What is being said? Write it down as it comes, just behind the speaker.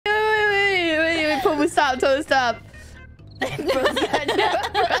Pomu, stop. Totally stop.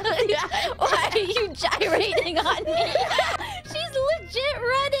 Why are you gyrating on me? She's legit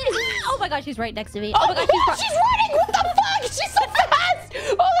running. Oh my god, she's right next to me. Oh my god, she's running. What the fuck? She's so fast.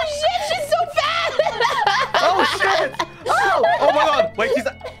 Holy shit, she's so fast. Oh shit. Oh my god. Wait, she's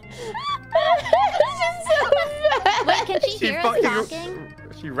so fast. Wait, can she hear us talking?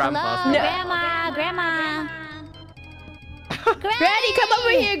 She ran past me. me. Grandma. Granny, come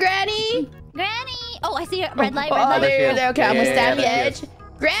over here, Granny. Granny. Oh, I see her. Red light. Oh, there. Okay, I'm gonna stand the yeah, edge.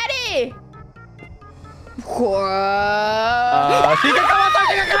 Granny. She can come outside.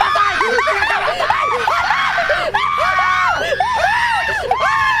 She can come outside.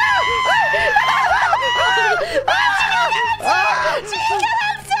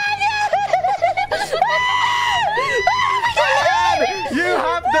 You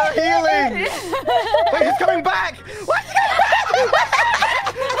have the healing. Wait, he's coming back. What's he coming back?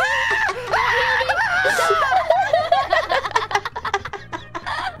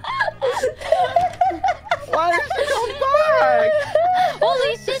 Why did she come back?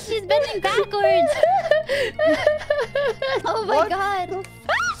 Holy shit, she's bending backwards. Oh my god.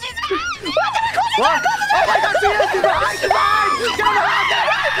 What? Oh my god, she is! She's behind! She's behind! Get on the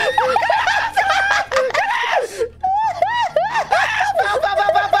house!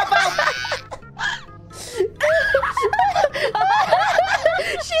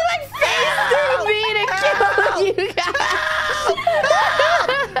 She like phased through me to kill you guys.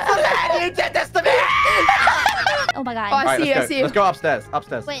 You did this to me! Oh my god. Oh, I see you. Let's go upstairs.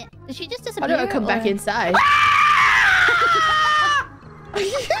 Wait, did she just disappear? How do I come back inside?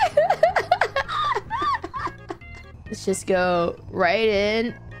 Let's just go right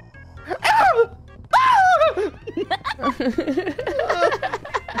in.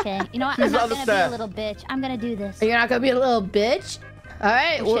 Okay, you know what? I'm not gonna be a little bitch. I'm gonna do this. You're not gonna be a little bitch?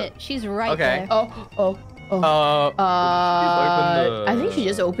 Alright. Oh, shit. She's right there. Oh. I think she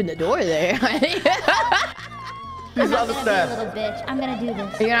just opened the door there. She's on the stairs. A little bitch. I'm gonna do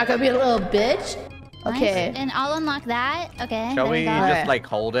this. You're not gonna be a little bitch? Okay. Nice. And I'll unlock that. Okay. Shall we just like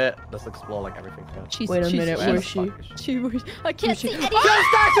hold it? Let's explore like everything. Wait a minute, where's she? I can't see anything.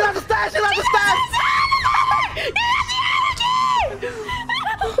 She's on the stairs! She's on the stairs!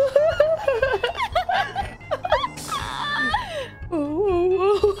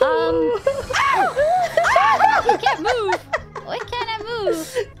 I can't move. Why can't I move?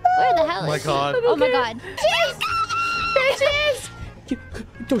 Where the hell is she? Oh my god. There she is!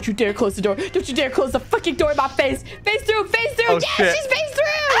 Don't you dare close the door. Don't you dare close the fucking door in my face. Face through, face through. Oh, yes, shit. she's face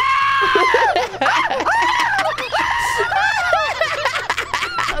through.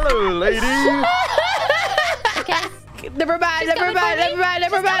 Hello, lady. Okay. Never mind.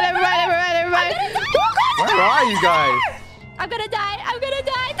 Where are you guys? I'm gonna die.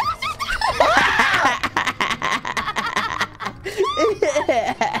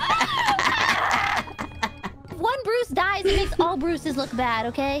 One Bruce dies, it makes all Bruces look bad,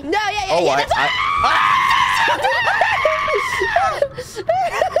 okay? No, yeah.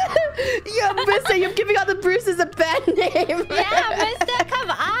 Yo, Mysta, you're giving all the Bruces a bad name. Yeah, Mysta,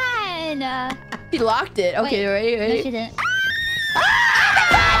 come on. She locked it. Okay, wait, ready? No, she didn't.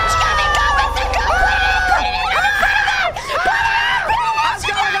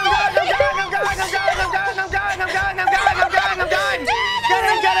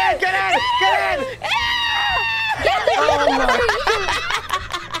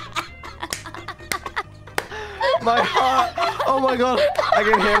 My heart! Oh my god! I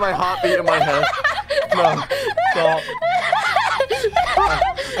can hear my heartbeat in my head. No, stop.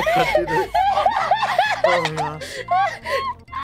 I can't do this. Oh my god.